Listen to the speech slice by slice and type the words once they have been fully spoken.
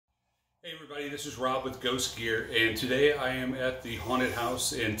Hey everybody, this is Rob with Ghost Gear, and today I am at the haunted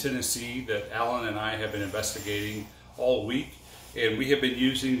house in Tennessee that Alan and I have been investigating all week, and we have been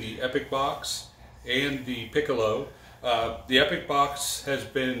using the EPOCH box and the PICCOLO. The EPOCH box has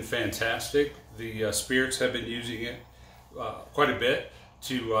been fantastic. The spirits have been using it quite a bit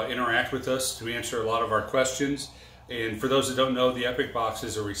to interact with us, to answer a lot of our questions. And for those that don't know, the EPOCH box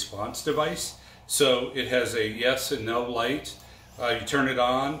is a response device, so it has a yes and no light. You turn it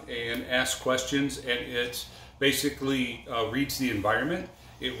on and ask questions, and it basically reads the environment.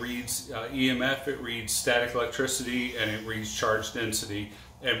 It reads EMF, it reads static electricity, and it reads charge density.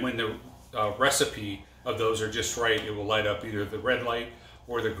 And when the recipe of those are just right, it will light up either the red light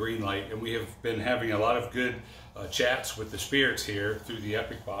or the green light. And we have been having a lot of good chats with the spirits here through the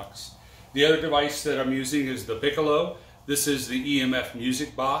EPOCH box. The other device that I'm using is the PICCOLO. This is the EMF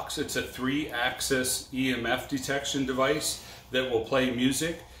music box. It's a 3-axis EMF detection device that will play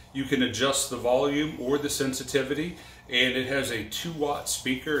music. You can adjust the volume or the sensitivity, and it has a 2-watt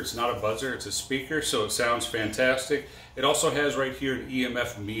speaker. It's not a buzzer, it's a speaker, so it sounds fantastic. It also has right here an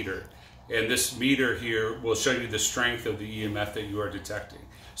EMF meter, and this meter here will show you the strength of the EMF that you are detecting.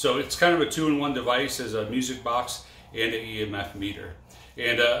 So it's kind of a 2-in-1 device, as a music box and an EMF meter.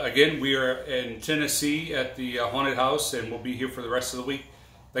 And again, we are in Tennessee at the haunted house, and we'll be here for the rest of the week.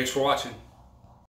 Thanks for watching.